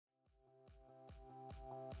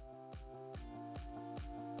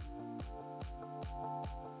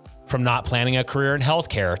From not planning a career in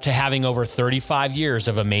healthcare to having over 35 years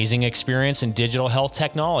of amazing experience in digital health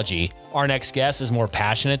technology, our next guest is more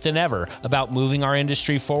passionate than ever about moving our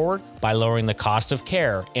industry forward by lowering the cost of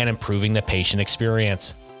care and improving the patient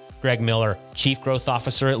experience. Greg Miller, Chief Growth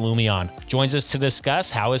Officer at Lumeon, joins us to discuss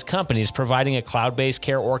how his company is providing a cloud-based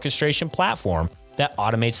care orchestration platform that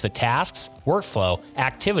automates the tasks, workflow,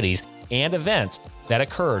 activities, and events that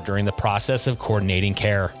occur during the process of coordinating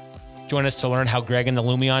care. Join us to learn how Greg and the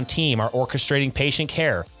Lumeon team are orchestrating patient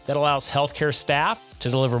care that allows healthcare staff to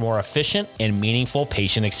deliver more efficient and meaningful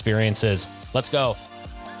patient experiences. Let's go.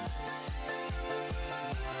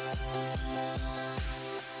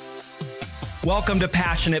 Welcome to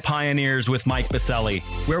Passionate Pioneers with Mike Biselli,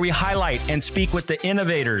 where we highlight and speak with the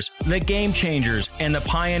innovators, the game changers, and the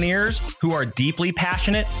pioneers who are deeply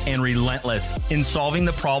passionate and relentless in solving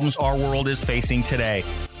the problems our world is facing today.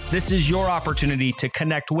 This is your opportunity to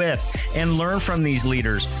connect with and learn from these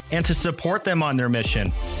leaders and to support them on their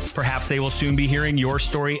mission. Perhaps they will soon be hearing your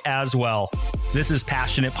story as well. This is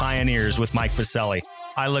Passionate Pioneers with Mike Biselli.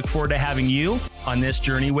 I look forward to having you on this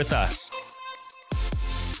journey with us.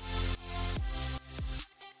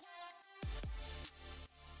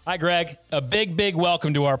 Hi, Greg. A big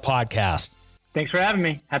welcome to our podcast. Thanks for having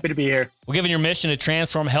me. Happy to be here. Well, given your mission to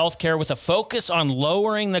transform healthcare with a focus on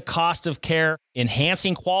lowering the cost of care,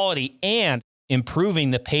 enhancing quality, and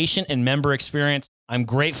improving the patient and member experience, I'm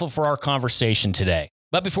grateful for our conversation today.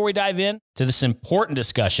 But before we dive in to this important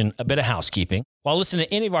discussion, a bit of housekeeping. While listening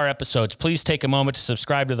to any of our episodes, please take a moment to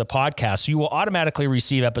subscribe to the podcast so you will automatically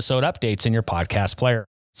receive episode updates in your podcast player.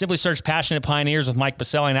 Simply search Passionate Pioneers with Mike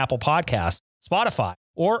Biselli on Apple Podcasts, Spotify,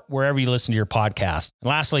 or wherever you listen to your podcast. And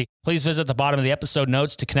lastly, please visit the bottom of the episode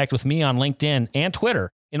notes to connect with me on LinkedIn and Twitter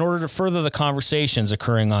in order to further the conversations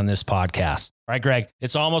occurring on this podcast. All right, Greg,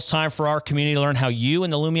 it's almost time for our community to learn how you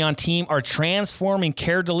and the Lumeon team are transforming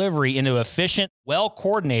care delivery into efficient,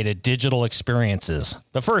 well-coordinated digital experiences.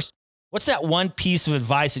 But first, what's that one piece of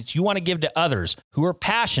advice that you want to give to others who are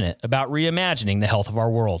passionate about reimagining the health of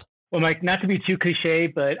our world? Well, Mike, not to be too cliche,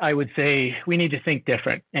 but I would say we need to think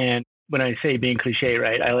different. And when I say being cliche,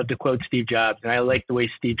 right, I love to quote Steve Jobs, and I like the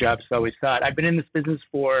way Steve Jobs always thought. I've been in this business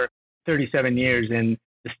for 37 years, and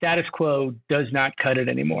the status quo does not cut it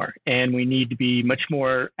anymore. And we need to be much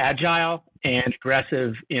more agile and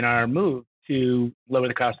aggressive in our move to lower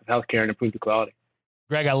the cost of healthcare and improve the quality.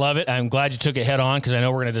 Greg, I love it. I'm glad you took it head on because I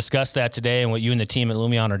know we're going to discuss that today and what you and the team at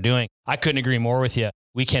Lumeon are doing. I couldn't agree more with you.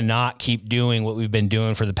 We cannot keep doing what we've been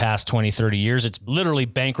doing for the past 20, 30 years. It's literally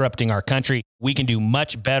bankrupting our country. We can do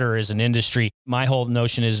much better as an industry. My whole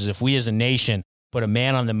notion is if we as a nation put a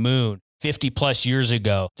man on the moon 50 plus years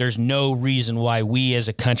ago, there's no reason why we as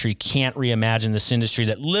a country can't reimagine this industry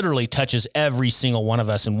that literally touches every single one of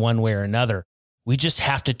us in one way or another. We just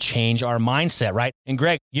have to change our mindset, right? And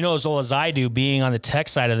Greg, you know as well as I do, being on the tech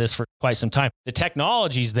side of this for quite some time, the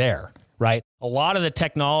technology's there, right? A lot of the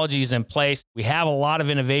technology is in place. We have a lot of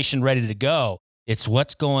innovation ready to go. It's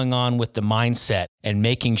what's going on with the mindset and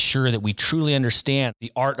making sure that we truly understand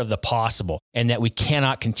the art of the possible and that we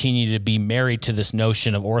cannot continue to be married to this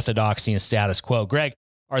notion of orthodoxy and status quo. Greg,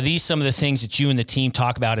 are these some of the things that you and the team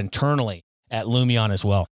talk about internally at Lumeon as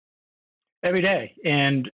well? Every day.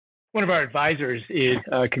 And one of our advisors is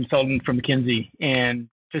a consultant from McKinsey. And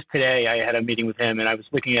just today I had a meeting with him and I was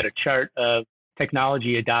looking at a chart of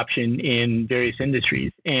technology adoption in various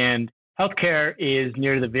industries. And healthcare is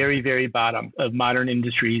near the very bottom of modern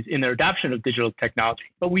industries in their adoption of digital technology.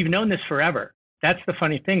 But we've known this forever. That's the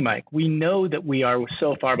funny thing, Mike. We know that we are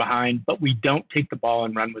so far behind, but we don't take the ball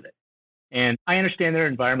and run with it. And I understand there are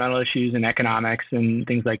environmental issues and economics and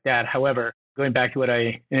things like that. However, going back to what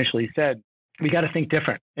I initially said, we got to think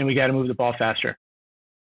different and we got to move the ball faster.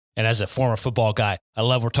 And as a former football guy, I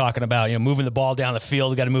love we're talking about, moving the ball down the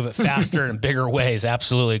field. We got to move it faster and in bigger ways.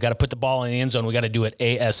 Absolutely. Got to put the ball in the end zone. We got to do it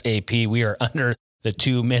ASAP. We are under the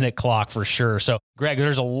 2-minute clock for sure. So Greg,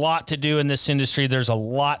 there's a lot to do in this industry. There's a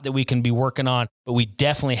lot that we can be working on, but we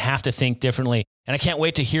definitely have to think differently. And I can't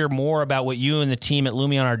wait to hear more about what you and the team at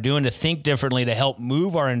Lumeon are doing to think differently to help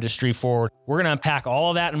move our industry forward. We're going to unpack all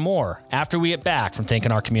of that and more after we get back from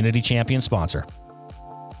thanking our community champion sponsor.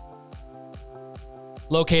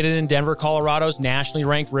 Located in Denver, Colorado's nationally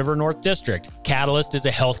ranked River North District, Catalyst is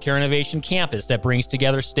a healthcare innovation campus that brings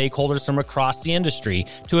together stakeholders from across the industry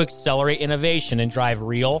to accelerate innovation and drive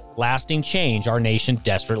real, lasting change our nation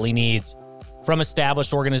desperately needs. From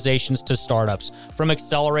established organizations to startups, from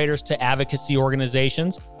accelerators to advocacy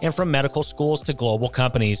organizations, and from medical schools to global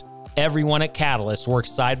companies, everyone at Catalyst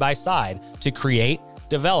works side by side to create,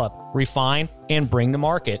 develop, refine, and bring to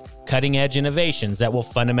market cutting-edge innovations that will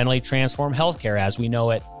fundamentally transform healthcare as we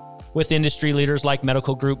know it. with industry leaders like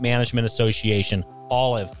Medical Group Management Association,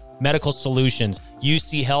 Olive, Medical Solutions,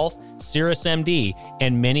 UC Health, Cirrus MD,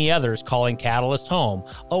 and many others calling Catalyst home,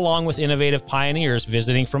 along with innovative pioneers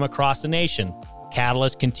visiting from across the nation.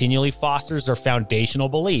 Catalyst continually fosters their foundational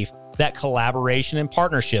belief that collaboration and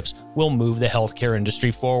partnerships will move the healthcare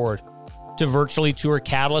industry forward. To virtually tour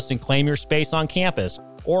Catalyst and claim your space on campus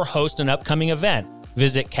or host an upcoming event,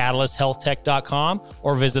 visit catalysthealthtech.com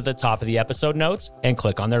or visit the top of the episode notes and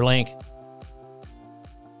click on their link.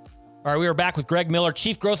 All right, we are back with Greg Miller,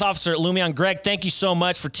 Chief Growth Officer at Lumeon. Greg, thank you so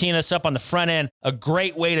much for teeing us up on the front end. A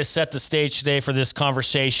great way to set the stage today for this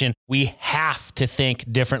conversation. We have to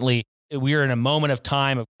think differently. We are in a moment of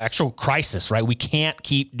time of actual crisis, right? We can't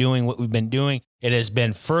keep doing what we've been doing. It has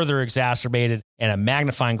been further exacerbated, and a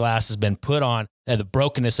magnifying glass has been put on the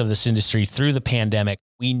brokenness of this industry through the pandemic.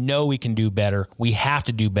 We know we can do better. We have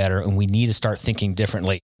to do better, and we need to start thinking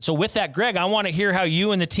differently. So with that, Greg, I want to hear how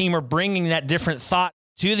you and the team are bringing that different thought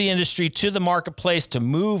to the industry, to the marketplace, to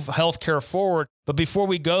move healthcare forward. But before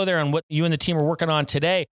we go there and what you and the team are working on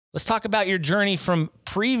today, let's talk about your journey from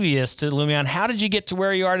previous to Lumeon. How did you get to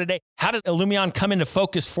where you are today? How did Lumeon come into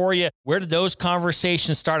focus for you? Where did those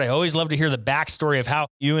conversations start? I always love to hear the backstory of how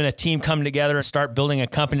you and a team come together and start building a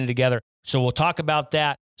company together. So we'll talk about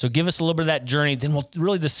that. So give us a little bit of that journey. Then we'll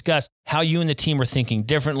really discuss how you and the team are thinking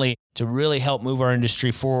differently to really help move our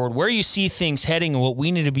industry forward, where you see things heading and what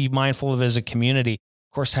we need to be mindful of as a community.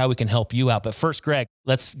 Of course, how we can help you out. But first, Greg,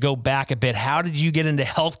 let's go back a bit. How did you get into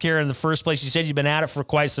healthcare in the first place? You said you've been at it for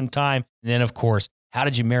quite some time. And then, of course, how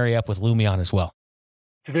did you marry up with Lumeon as well?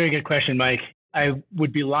 It's a very good question, Mike. I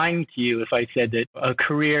would be lying to you if I said that a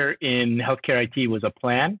career in healthcare IT was a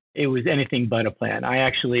plan. It was anything but a plan. I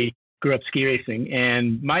actually grew up ski racing,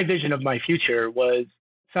 and my vision of my future was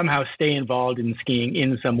somehow stay involved in skiing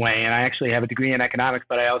in some way. And I actually have a degree in economics,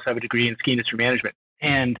 but I also have a degree in ski industry management.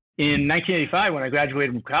 And in 1985, when I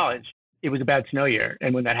graduated from college, it was a bad snow year.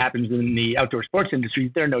 And when that happens in the outdoor sports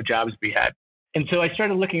industry, there are no jobs to be had. And so I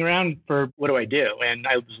started looking around for what do I do? And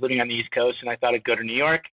I was living on the East Coast, and I thought I'd go to New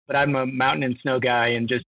York. But I'm a mountain and snow guy, and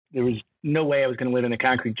just there was no way I was going to live in the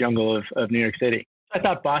concrete jungle of New York City. So I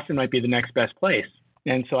thought Boston might be the next best place.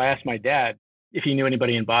 And so I asked my dad if he knew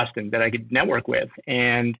anybody in Boston that I could network with.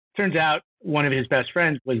 And turns out one of his best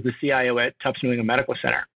friends was the CIO at Tufts New England Medical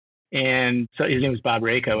Center. And so his name was Bob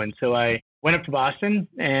Rako. And so I went up to Boston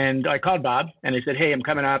and I called Bob and I said, hey, I'm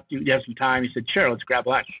coming up. Do you have some time? He said, sure, let's grab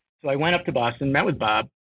lunch. So I went up to Boston, met with Bob.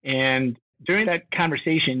 And during that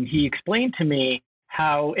conversation, he explained to me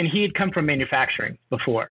how, and he had come from manufacturing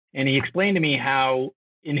before. And he explained to me how,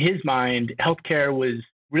 in his mind, healthcare was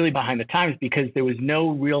really behind the times because there was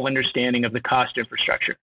no real understanding of the cost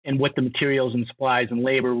infrastructure and what the materials and supplies and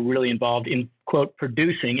labor were really involved in, quote,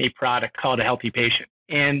 producing a product called a healthy patient.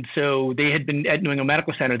 And so they had been at New England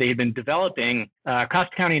Medical Center, they had been developing a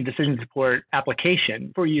cost accounting and decision support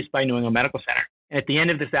application for use by New England Medical Center. And at the end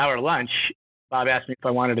of this hour lunch, Bob asked me if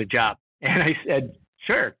I wanted a job. And I said,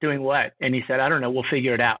 sure, doing what? And he said, I don't know, we'll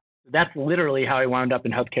figure it out. That's literally how I wound up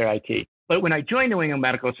in healthcare IT. But when I joined New England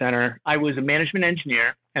Medical Center, I was a management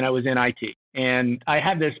engineer and I was in IT. And I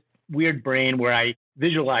have this weird brain where I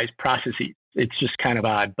visualize processes. It's just kind of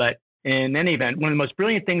odd. But in any event, one of the most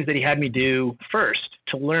brilliant things that he had me do first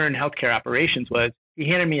to learn healthcare operations was he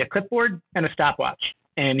handed me a clipboard and a stopwatch.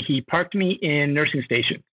 And he parked me in nursing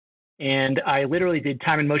stations. And I literally did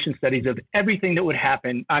time and motion studies of everything that would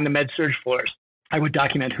happen on the med-surg floors. I would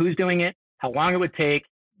document who's doing it, how long it would take,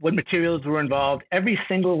 what materials were involved, every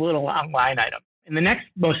single little line item. And the next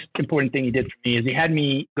most important thing he did for me is he had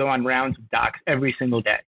me go on rounds of docs every single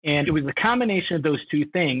day. And it was the combination of those two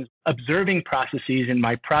things, observing processes in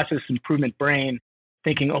my process improvement brain,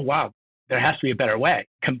 thinking, oh, wow, there has to be a better way,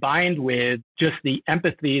 combined with just the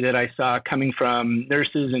empathy that I saw coming from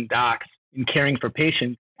nurses and docs in caring for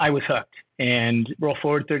patients. I was hooked. And roll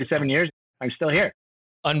forward 37 years, I'm still here.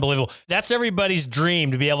 Unbelievable. That's everybody's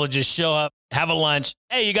dream, to be able to just show up, have a lunch.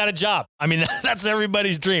 Hey, you got a job. I mean, that's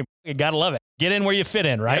everybody's dream. You got to love it. Get in where you fit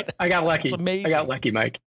in, right? Yep, I got lucky. It's amazing. I got lucky,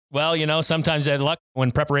 Mike. Well, you know, sometimes that luck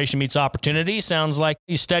when preparation meets opportunity. Sounds like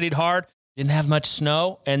you studied hard, didn't have much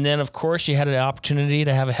snow. And then, of course, you had an opportunity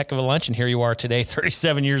to have a heck of a lunch. And here you are today,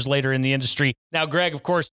 37 years later in the industry. Now, Greg, of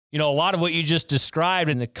course, you know, a lot of what you just described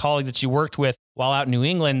and the colleague that you worked with while out in New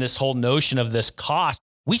England, this whole notion of this cost,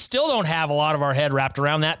 we still don't have a lot of our head wrapped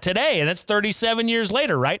around that today. And it's 37 years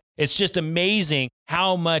later, right? It's just amazing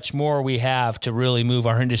how much more we have to really move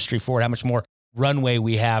our industry forward, how much more runway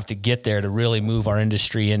we have to get there to really move our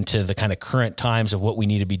industry into the kind of current times of what we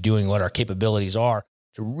need to be doing, what our capabilities are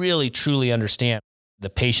to really truly understand the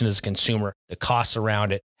patient as a consumer, the costs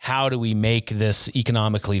around it, how do we make this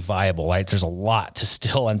economically viable, right? There's a lot to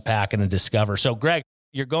still unpack and discover. So Greg,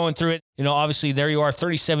 you're going through it. Obviously there you are,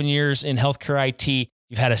 37 years in healthcare IT.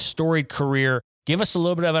 You've had a storied career. Give us a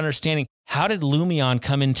little bit of understanding. How did Lumeon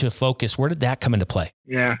come into focus? Where did that come into play?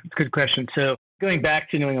 Yeah, it's a good question. So going back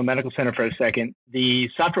to New England Medical Center for a second, the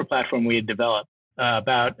software platform we had developed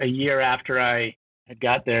about a year after I had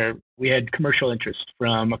got there, we had commercial interest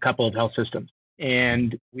from a couple of health systems.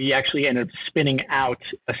 And we actually ended up spinning out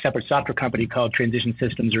a separate software company called Transition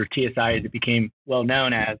Systems, or TSI as it became well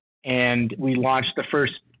known as. And we launched the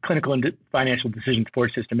first clinical and financial decision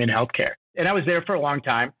support system in healthcare. And I was there for a long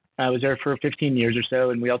time. I was there for 15 years or so,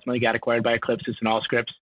 and we ultimately got acquired by Eclipsys and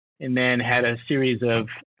Allscripts, and then had a series of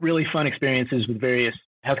really fun experiences with various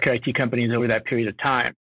healthcare IT companies over that period of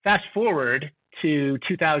time. Fast forward to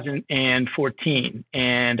 2014,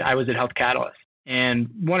 and I was at Health Catalyst. And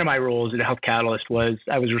one of my roles at Health Catalyst was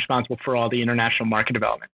I was responsible for all the international market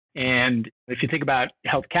development. And if you think about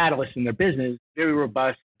Health Catalyst and their business, very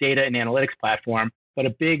robust data and analytics platform, but a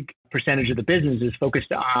big percentage of the business is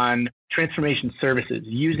focused on transformation services,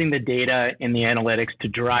 using the data and the analytics to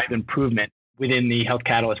drive improvement within the Health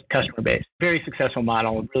Catalyst customer base. Very successful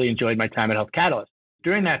model. Really enjoyed my time at Health Catalyst.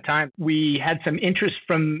 During that time, we had some interest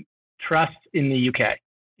from trusts in the UK.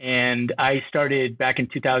 And I started back in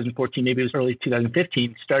 2014, maybe it was early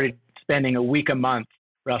 2015, started spending a week a month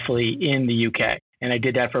roughly in the UK. And I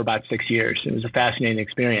did that for about 6 years. It was a fascinating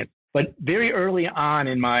experience. But very early on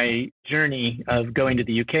in my journey of going to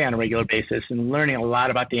the UK on a regular basis and learning a lot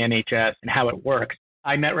about the NHS and how it works,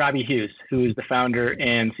 I met Robbie Hughes, who is the founder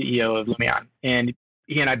and CEO of Lumeon. And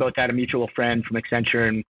he and I both had a mutual friend from Accenture,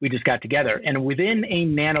 and we just got together. And within a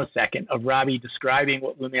nanosecond of Robbie describing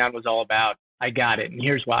what Lumeon was all about, I got it. And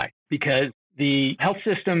here's why. Because the health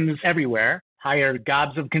systems everywhere hire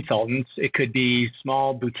gobs of consultants. It could be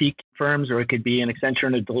small boutique firms, or it could be an Accenture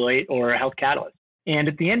and a Deloitte or a Health Catalyst. And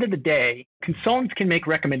at the end of the day, consultants can make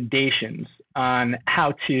recommendations on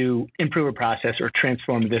how to improve a process or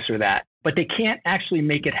transform this or that, but they can't actually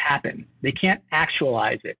make it happen. They can't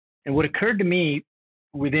actualize it. And what occurred to me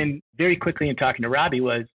within very quickly in talking to Robbie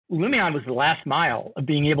was Lumeon was the last mile of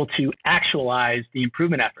being able to actualize the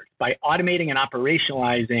improvement efforts by automating and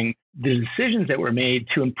operationalizing the decisions that were made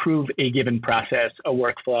to improve a given process, a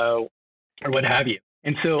workflow, or what have you.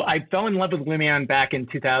 And so I fell in love with Lumeon back in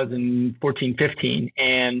 2014, 15,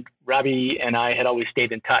 and Robbie and I had always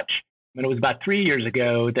stayed in touch. And it was about 3 years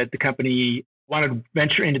ago that the company wanted to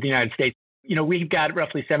venture into the United States. We've got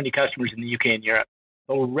roughly 70 customers in the UK and Europe,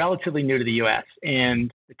 but we're relatively new to the US.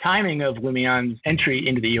 And the timing of Lumeon's entry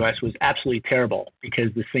into the US was absolutely terrible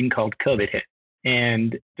because this thing called COVID hit.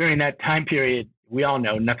 And during that time period, we all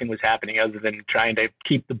know nothing was happening other than trying to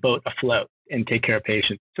keep the boat afloat and take care of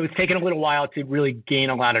patients. So it's taken a little while to really gain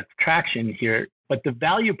a lot of traction here, but the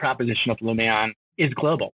value proposition of Lumeon is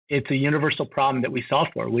global. It's a universal problem that we solve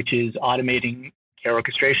for, which is automating care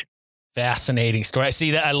orchestration. Fascinating story. I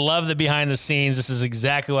see that. I love the behind the scenes. This is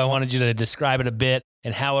exactly why I wanted you to describe it a bit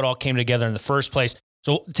and how it all came together in the first place.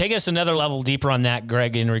 So take us another level deeper on that,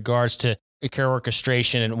 Greg, in regards to care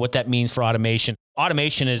orchestration and what that means for automation.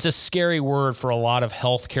 Automation is a scary word for a lot of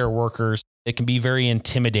healthcare workers. It can be very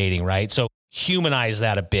intimidating, right? So humanize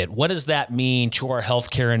that a bit. What does that mean to our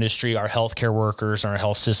healthcare industry, our healthcare workers, and our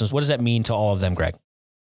health systems? What does that mean to all of them, Greg?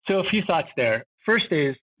 So a few thoughts there. First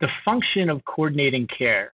is the function of coordinating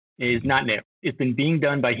care is not new. It's been being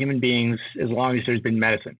done by human beings as long as there's been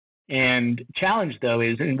medicine. And challenge, though,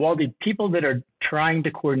 is, and while the people that are trying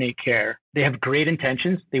to coordinate care, they have great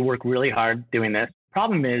intentions. They work really hard doing this.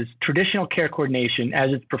 Problem is, traditional care coordination,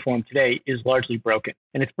 as it's performed today, is largely broken.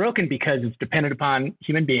 And it's broken because it's dependent upon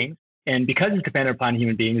human beings. And because it's dependent upon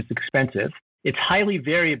human beings, it's expensive. It's highly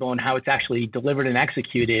variable in how it's actually delivered and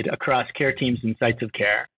executed across care teams and sites of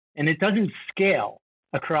care. And it doesn't scale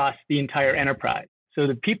across the entire enterprise. So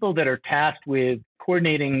the people that are tasked with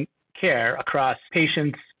coordinating care across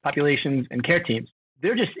patients, populations, and care teams,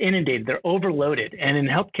 they're just inundated. They're overloaded. And in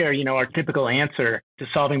healthcare, our typical answer to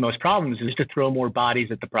solving most problems is to throw more bodies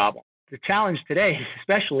at the problem. The challenge today,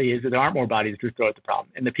 especially, is that there aren't more bodies to throw at the problem.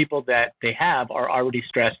 And the people that they have are already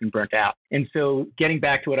stressed and burnt out. And so getting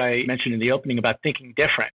back to what I mentioned in the opening about thinking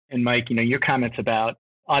different, and Mike, your comments about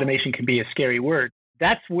automation can be a scary word,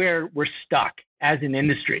 that's where we're stuck as an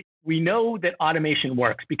industry. We know that automation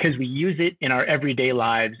works because we use it in our everyday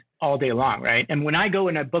lives all day long, right? And when I go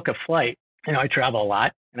and I book a flight, I travel a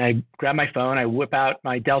lot, and I grab my phone, I whip out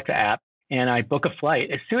my Delta app, and I book a flight.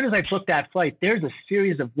 As soon as I book that flight, there's a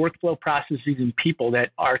series of workflow processes and people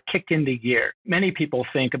that are kicked into gear. Many people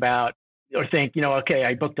think, okay,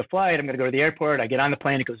 I booked a flight, I'm going to go to the airport, I get on the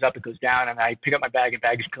plane, it goes up, it goes down, and I pick up my bag and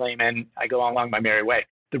baggage claim, and I go along my merry way.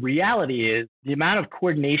 The reality is the amount of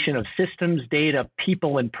coordination of systems, data,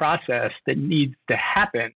 people, and process that needs to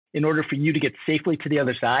happen in order for you to get safely to the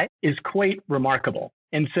other side is quite remarkable.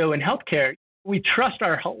 And so in healthcare, we trust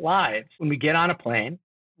our lives when we get on a plane.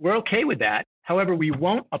 We're okay with that. However, we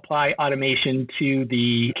won't apply automation to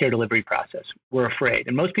the care delivery process. We're afraid.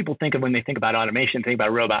 And most people think of when they think about automation, think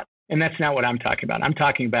about robots. And that's not what I'm talking about. I'm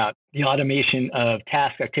talking about the automation of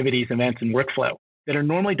tasks, activities, events, and workflow that are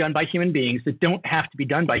normally done by human beings that don't have to be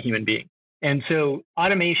done by human beings. And so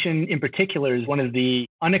automation in particular is one of the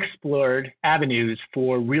unexplored avenues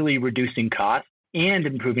for really reducing costs and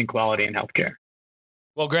improving quality in healthcare.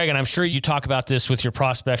 Well, Greg, and I'm sure you talk about this with your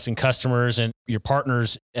prospects and customers and your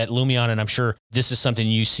partners at Lumeon, and I'm sure this is something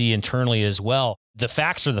you see internally as well. The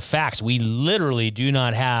facts are the facts. We literally do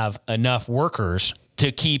not have enough workers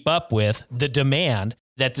to keep up with the demand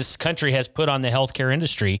that this country has put on the healthcare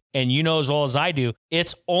industry. And you know as well as I do,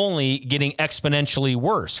 it's only getting exponentially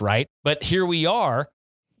worse, right? But here we are.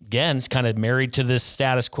 Again, it's kind of married to this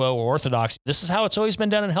status quo or orthodoxy. This is how it's always been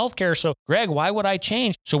done in healthcare. So, Greg, why would I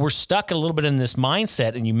change? So we're stuck a little bit in this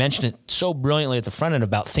mindset, and you mentioned it so brilliantly at the front end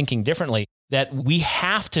about thinking differently, that we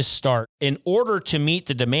have to start, in order to meet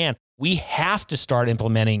the demand, we have to start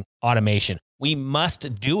implementing automation. We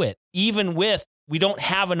must do it, even with we don't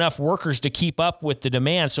have enough workers to keep up with the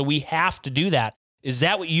demand. So we have to do that. Is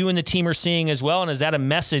that what you and the team are seeing as well? And is that a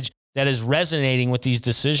message that is resonating with these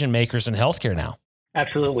decision makers in healthcare now?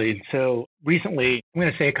 Absolutely. So recently, I'm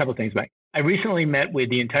going to say a couple of things, Mike. I recently met with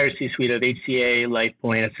the entire C-suite of HCA,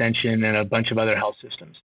 LifePoint, Ascension, and a bunch of other health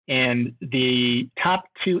systems. And the top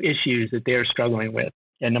two issues that they're struggling with,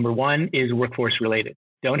 and number one is workforce related.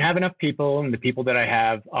 Don't have enough people, and the people that I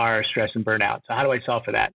have are stressed and burnt out. So how do I solve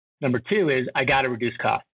for that? Number two is I got to reduce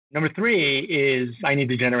costs. Number three is I need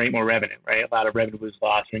to generate more revenue, right? A lot of revenue was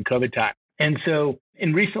lost in COVID time. And so,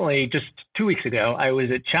 recently, just 2 weeks ago, I was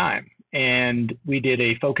at Chime and we did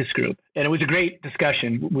a focus group. And it was a great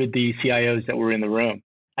discussion with the CIOs that were in the room.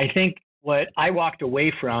 I think what I walked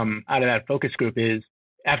away from out of that focus group is,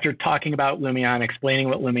 after talking about Lumeon, explaining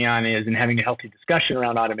what Lumeon is and having a healthy discussion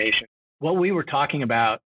around automation, what we were talking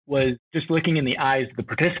about was just looking in the eyes of the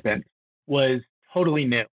participants was totally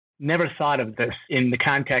new. Never thought of this in the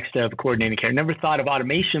context of coordinating care. Never thought of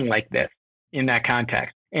automation like this in that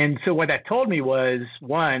context. And so what that told me was,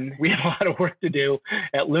 one, we have a lot of work to do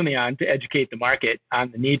at Lumeon to educate the market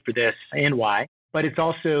on the need for this and why. But it's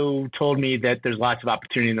also told me that there's lots of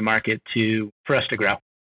opportunity in the market for us to grow.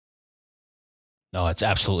 No, it's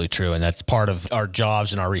absolutely true. And that's part of our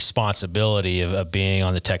jobs and our responsibility of being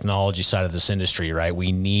on the technology side of this industry, right?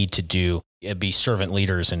 We need to be servant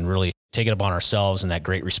leaders and really take it upon ourselves and that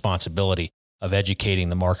great responsibility of educating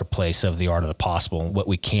the marketplace of the art of the possible and what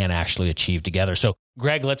we can actually achieve together. So,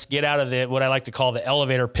 Greg, let's get out of what I like to call the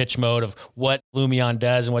elevator pitch mode of what Lumeon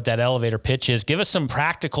does and what that elevator pitch is. Give us some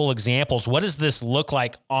practical examples. What does this look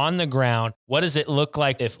like on the ground? What does it look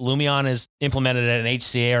like if Lumeon is implemented at an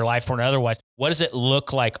HCA or LifePoint or otherwise? What does it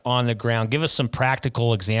look like on the ground? Give us some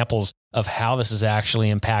practical examples of how this is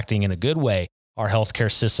actually impacting in a good way our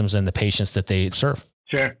healthcare systems and the patients that they serve.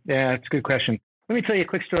 Sure. Yeah, that's a good question. Let me tell you a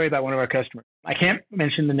quick story about one of our customers. I can't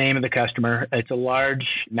mention the name of the customer. It's a large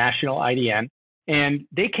national IDN. And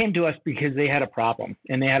they came to us because they had a problem.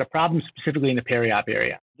 And they had a problem specifically in the peri-op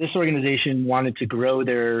area. This organization wanted to grow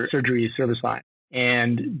their surgery service line.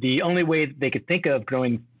 And the only way that they could think of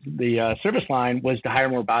growing the service line was to hire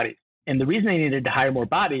more bodies. And the reason they needed to hire more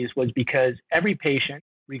bodies was because every patient,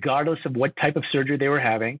 regardless of what type of surgery they were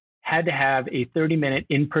having, had to have a 30-minute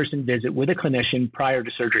in-person visit with a clinician prior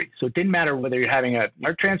to surgery. So it didn't matter whether you're having a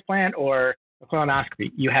heart transplant or a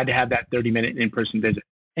colonoscopy, you had to have that 30-minute in-person visit.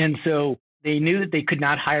 And so they knew that they could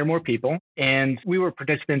not hire more people. And we were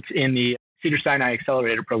participants in the Cedars-Sinai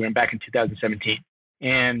Accelerator program back in 2017.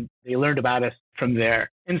 And they learned about us from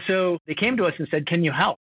there. And so they came to us and said, can you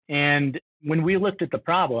help? And when we looked at the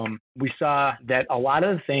problem, we saw that a lot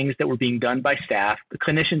of the things that were being done by staff, the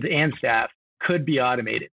clinicians and staff, could be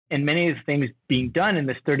automated. And many of the things being done in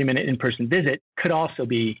this 30-minute in-person visit could also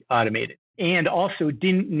be automated and also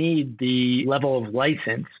didn't need the level of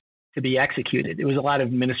license to be executed. It was a lot of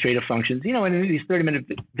administrative functions. You know, in these 30-minute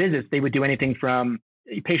visits, they would do anything from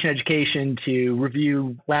patient education to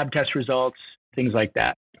review lab test results, things like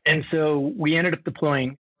that. And so we ended up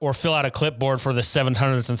deploying. Or fill out a clipboard for the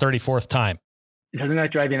 734th time. Doesn't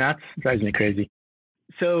that drive you nuts? It drives me crazy.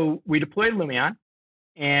 So we deployed Lumeon.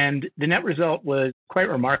 And the net result was quite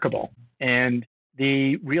remarkable. And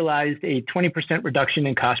they realized a 20% reduction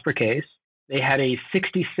in cost per case. They had a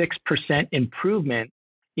 66% improvement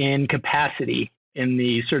in capacity in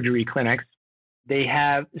the surgery clinics. They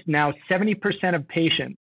have now 70% of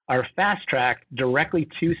patients are fast-tracked directly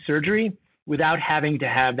to surgery without having to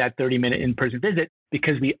have that 30-minute in-person visit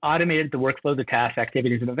because we automated the workflow, the tasks,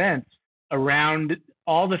 activities, and events around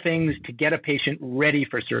all the things to get a patient ready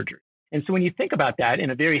for surgery. And so when you think about that in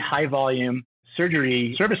a very high-volume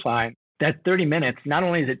surgery service line, that 30 minutes, not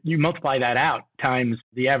only is it you multiply that out times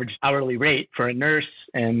the average hourly rate for a nurse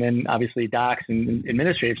and then obviously docs and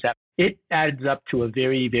administrative staff, it adds up to a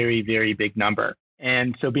very, very, very big number.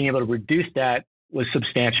 And so being able to reduce that was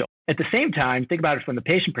substantial. At the same time, think about it from the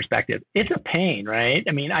patient perspective. It's a pain, right?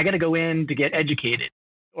 I mean, I got to go in to get educated,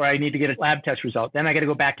 or I need to get a lab test result. Then I got to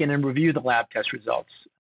go back in and review the lab test results,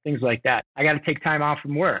 things like that. I got to take time off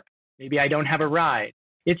from work. Maybe I don't have a ride.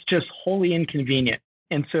 It's just wholly inconvenient.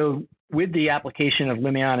 And so with the application of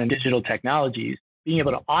Lumeon and digital technologies, being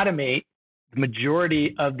able to automate the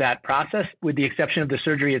majority of that process, with the exception of the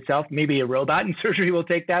surgery itself, maybe a robot in surgery will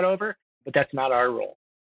take that over, but that's not our role.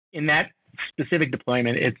 In that specific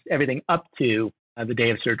deployment, it's everything up to the day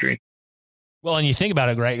of surgery. Well, and you think about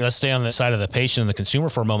it, Greg, let's stay on the side of the patient and the consumer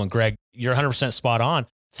for a moment. Greg, you're 100% spot on.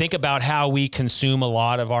 Think about how we consume a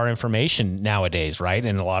lot of our information nowadays, right?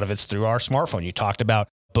 And a lot of it's through our smartphone. You talked about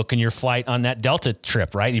booking your flight on that Delta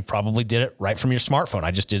trip, right? You probably did it right from your smartphone.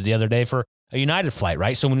 I just did it the other day for a United flight,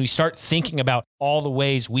 right? So when we start thinking about all the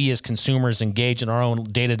ways we as consumers engage in our own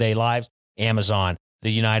day-to-day lives, Amazon,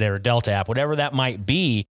 the United or Delta app, whatever that might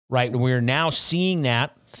be, right? We're now seeing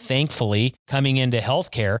that, thankfully, coming into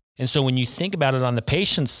healthcare. And so when you think about it on the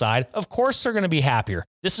patient's side, of course they're going to be happier.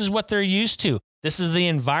 This is what they're used to. This is the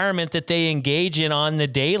environment that they engage in on the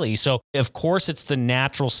daily. So of course it's the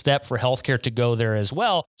natural step for healthcare to go there as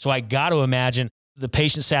well. So I got to imagine the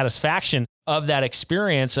patient satisfaction of that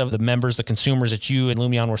experience of the members, the consumers that you and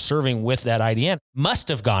Lumeon were serving with that IDN must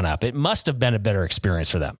have gone up. It must have been a better experience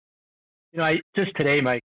for them. You know, just today,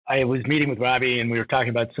 Mike, I was meeting with Robbie and we were talking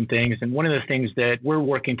about some things. And one of the things that we're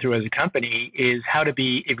working through as a company is how to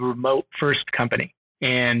be a remote first company.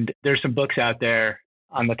 And there's some books out there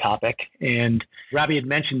on the topic. And Robbie had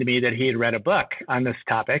mentioned to me that he had read a book on this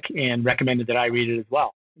topic and recommended that I read it as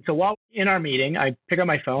well. So while in our meeting, I pick up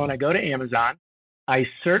my phone, I go to Amazon, I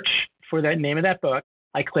search for that name of that book,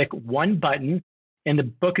 I click one button, and the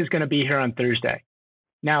book is going to be here on Thursday.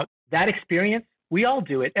 Now, that experience, we all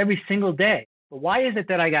do it every single day. But why is it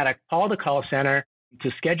that I got to call the call center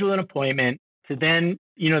to schedule an appointment to then,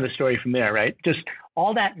 you know, the story from there, right? Just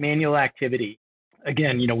all that manual activity.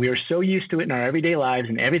 Again, you know, we are so used to it in our everyday lives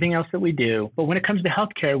and everything else that we do. But when it comes to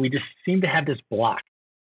healthcare, we just seem to have this block.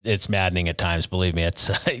 It's maddening at times. Believe me, it's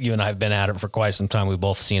you and I have been at it for quite some time. We've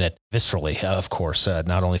both seen it viscerally, of course,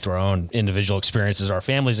 not only through our own individual experiences, our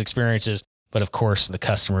family's experiences, but of course, the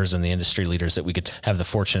customers and the industry leaders that we could have the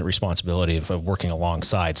fortunate responsibility of working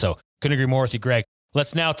alongside. So couldn't agree more with you, Greg.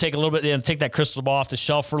 Let's now take a little bit, take that crystal ball off the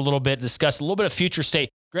shelf for a little bit, discuss a little bit of future state.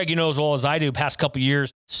 Greg, you know as well as I do, past couple of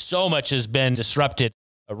years, so much has been disrupted,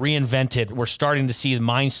 reinvented. We're starting to see the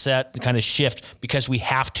mindset kind of shift because we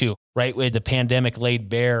have to, right? The pandemic laid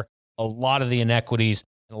bare a lot of the inequities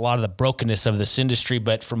and a lot of the brokenness of this industry.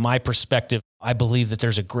 But from my perspective, I believe that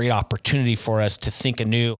there's a great opportunity for us to think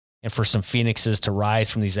anew and for some phoenixes to rise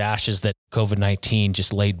from these ashes that COVID-19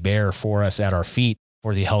 just laid bare for us at our feet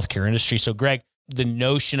for the healthcare industry. So Greg, the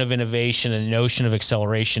notion of innovation and the notion of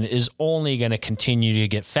acceleration is only going to continue to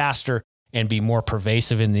get faster and be more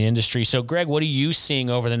pervasive in the industry. So Greg, what are you seeing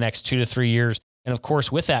over the next 2 to 3 years? And of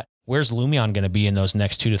course, with that, where's Lumeon going to be in those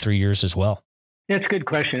next 2 to 3 years as well? That's a good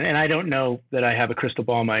question. And I don't know that I have a crystal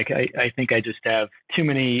ball, Mike. I think I just have too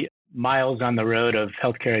many miles on the road of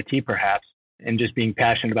healthcare IT perhaps, and just being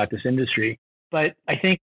passionate about this industry. But I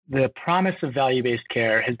think the promise of value-based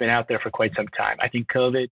care has been out there for quite some time. I think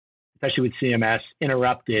COVID, especially with CMS,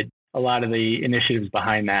 interrupted a lot of the initiatives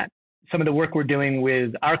behind that. Some of the work we're doing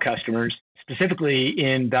with our customers, specifically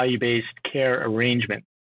in value-based care arrangement,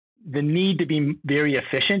 the need to be very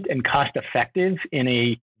efficient and cost-effective in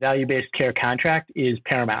a value-based care contract is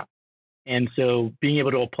paramount. And so being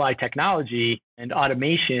able to apply technology and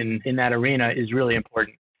automation in that arena is really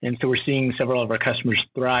important. And so we're seeing several of our customers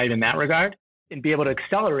thrive in that regard and be able to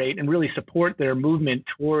accelerate and really support their movement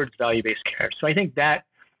towards value-based care. So I think that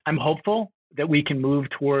I'm hopeful that we can move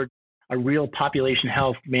toward a real population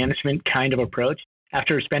health management kind of approach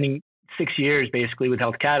after spending 6 years basically with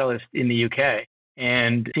Health Catalyst in the UK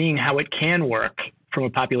and seeing how it can work from a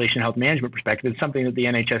population health management perspective. It's something that the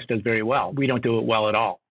NHS does very well. We don't do it well at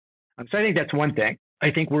all. So I think that's one thing. I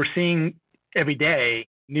think we're seeing every day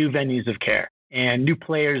new venues of care and new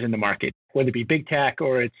players in the market, whether it be big tech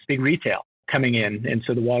or it's big retail coming in. And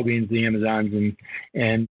so the Walgreens, the Amazons,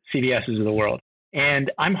 and CVSs of the world.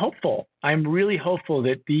 And I'm hopeful. I'm really hopeful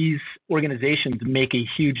that these organizations make a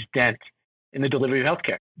huge dent in the delivery of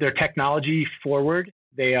healthcare. They're technology forward.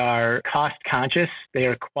 They are cost conscious. They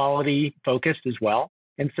are quality focused as well.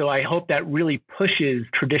 And so I hope that really pushes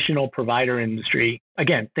traditional provider industry,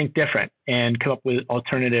 again, think different and come up with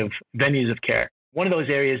alternative venues of care. One of those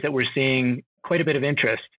areas that we're seeing quite a bit of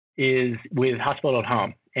interest is with hospital at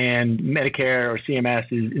home, and Medicare or CMS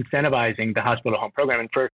is incentivizing the hospital at home program. And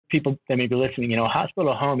for people that may be listening,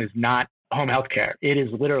 hospital at home is not home health care. It is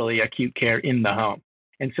literally acute care in the home.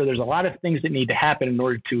 And so there's a lot of things that need to happen in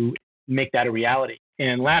order to make that a reality.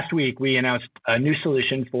 And last week, we announced a new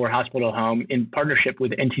solution for hospital at home in partnership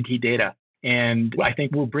with NTT Data. And I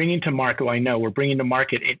think we're bringing to market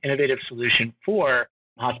an innovative solution for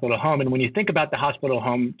hospital at home. And when you think about the hospital at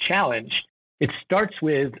home challenge, it starts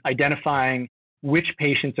with identifying which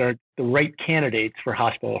patients are the right candidates for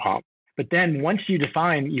hospital at home. But then once you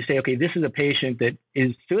say, okay, this is a patient that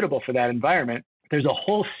is suitable for that environment, there's a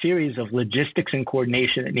whole series of logistics and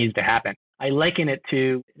coordination that needs to happen. I liken it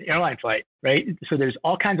to an airline flight, right? So there's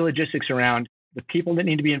all kinds of logistics around the people that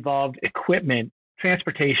need to be involved, equipment,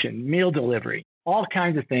 transportation, meal delivery, all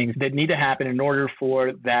kinds of things that need to happen in order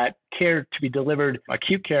for that care to be delivered,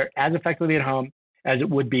 acute care, as effectively at home as it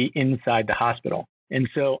would be inside the hospital. And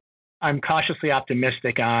so I'm cautiously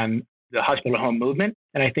optimistic on the hospital at home movement.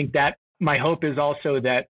 And I think that my hope is also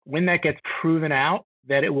that when that gets proven out,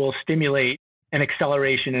 that it will stimulate an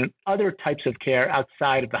acceleration in other types of care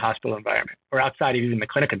outside of the hospital environment or outside of even the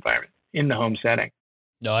clinic environment in the home setting.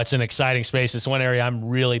 No, it's an exciting space. It's one area I'm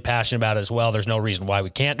really passionate about as well. There's no reason why we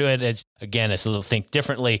can't do it. It's a little think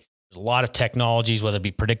differently. There's a lot of technologies, whether it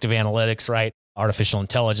be predictive analytics, right? Artificial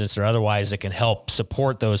intelligence or otherwise, that can help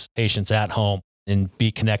support those patients at home and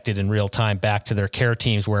be connected in real time back to their care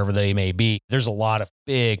teams, wherever they may be. There's a lot of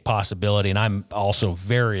big possibility. And I'm also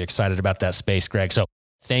very excited about that space, Greg. So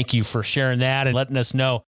thank you for sharing that and letting us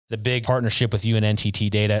know the big partnership with you and NTT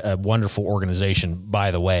Data, a wonderful organization,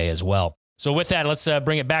 by the way, as well. So with that, let's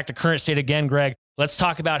bring it back to current state again, Greg. Let's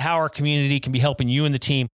talk about how our community can be helping you and the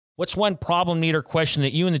team. What's one problem, need, or question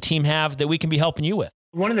that you and the team have that we can be helping you with?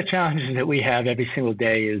 One of the challenges that we have every single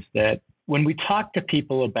day is that when we talk to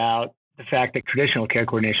people about the fact that traditional care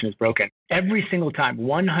coordination is broken, every single time,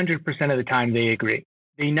 100% of the time, they agree.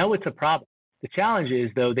 They know it's a problem. The challenge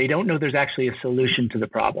is, though, they don't know there's actually a solution to the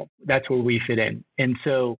problem. That's where we fit in. And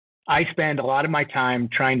so I spend a lot of my time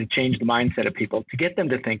trying to change the mindset of people to get them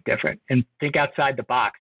to think different and think outside the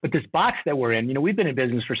box. But this box that we're in, we've been in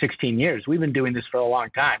business for 16 years. We've been doing this for a long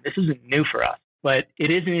time. This isn't new for us, but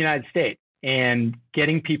it is in the United States, and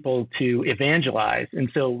getting people to evangelize. And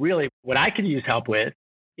so really what I could use help with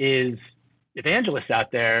is evangelists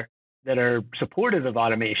out there that are supportive of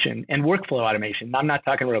automation and workflow automation. I'm not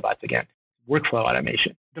talking robots again, workflow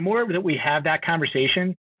automation. The more that we have that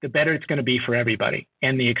conversation, the better it's going to be for everybody.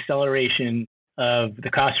 And the acceleration of the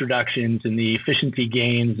cost reductions and the efficiency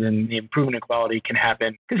gains and the improvement in quality can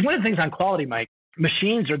happen. Because one of the things on quality, Mike,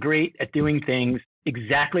 machines are great at doing things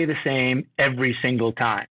exactly the same every single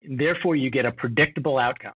time. And therefore, you get a predictable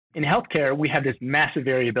outcome. In healthcare, we have this massive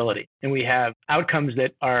variability, and we have outcomes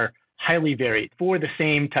that are highly varied for the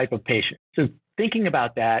same type of patient. So thinking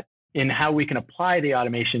about that in how we can apply the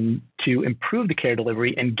automation to improve the care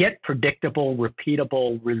delivery and get predictable,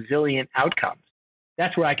 repeatable, resilient outcomes,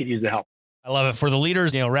 that's where I could use the help. I love it. For the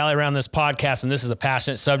leaders, rally around this podcast, and this is a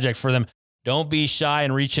passionate subject for them. Don't be shy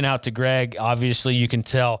in reaching out to Greg. Obviously, you can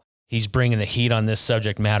tell he's bringing the heat on this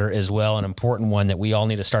subject matter as well, an important one that we all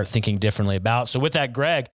need to start thinking differently about. So with that,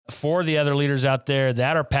 Greg, for the other leaders out there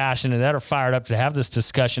that are passionate, that are fired up to have this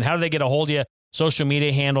discussion, how do they get a hold of you? Social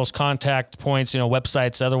media handles, contact points,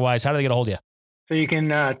 websites, otherwise, how do they get a hold of you? So you can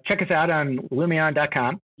check us out on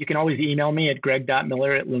Lumeon.com. You can always email me at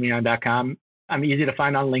greg.miller@lumeon.com. I'm easy to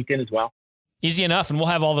find on LinkedIn as well. Easy enough, and we'll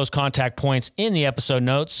have all those contact points in the episode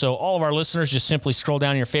notes. So all of our listeners, just simply scroll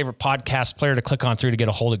down your favorite podcast player to click on through to get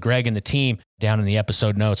a hold of Greg and the team down in the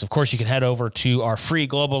episode notes. Of course, you can head over to our free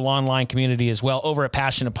global online community as well over at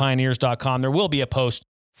passionatepioneers.com. There will be a post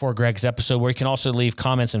for Greg's episode where you can also leave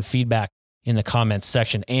comments and feedback in the comments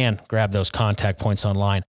section and grab those contact points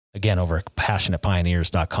online, again, over at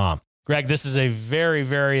passionatepioneers.com. Greg, this is a very,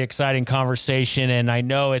 very exciting conversation, and I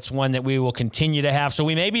know it's one that we will continue to have. So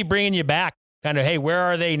we may be bringing you back kind of, hey, where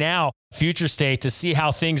are they now? Future state, to see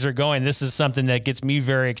how things are going. This is something that gets me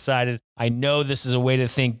very excited. I know this is a way to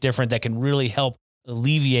think different that can really help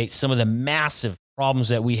alleviate some of the massive problems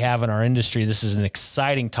that we have in our industry. This is an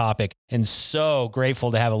exciting topic, and so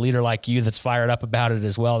grateful to have a leader like you that's fired up about it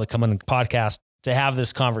as well to come on the podcast to have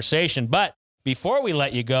this conversation. But before we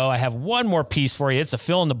let you go, I have one more piece for you. It's a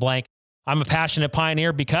fill in the blank. I'm a passionate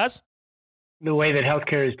pioneer because the way that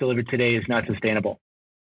healthcare is delivered today is not sustainable.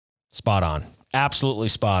 Spot on. Absolutely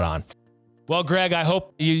spot on. Well, Greg, I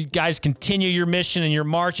hope you guys continue your mission and your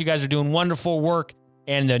march. You guys are doing wonderful work.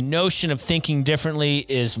 And the notion of thinking differently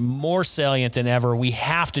is more salient than ever. We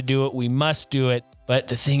have to do it. We must do it. But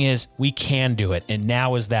the thing is, we can do it. And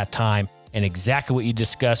now is that time. And exactly what you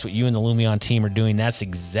discussed, what you and the Lumeon team are doing, that's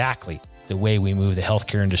exactly the way we move the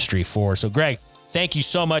healthcare industry forward. So, Greg, thank you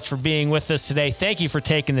so much for being with us today. Thank you for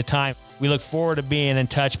taking the time. We look forward to being in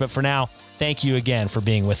touch. But for now, thank you again for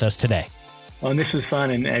being with us today. Well, and this was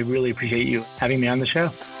fun, and I really appreciate you having me on the show.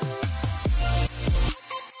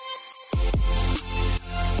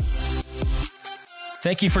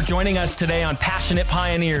 Thank you for joining us today on Passionate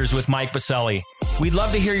Pioneers with Mike Biselli. We'd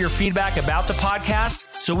love to hear your feedback about the podcast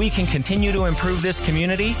so we can continue to improve this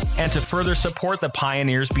community and to further support the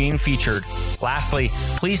pioneers being featured. Lastly,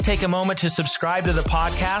 please take a moment to subscribe to the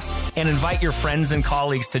podcast and invite your friends and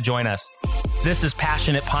colleagues to join us. This is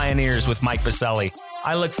Passionate Pioneers with Mike Biselli.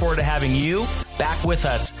 I look forward to having you back with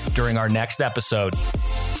us during our next episode.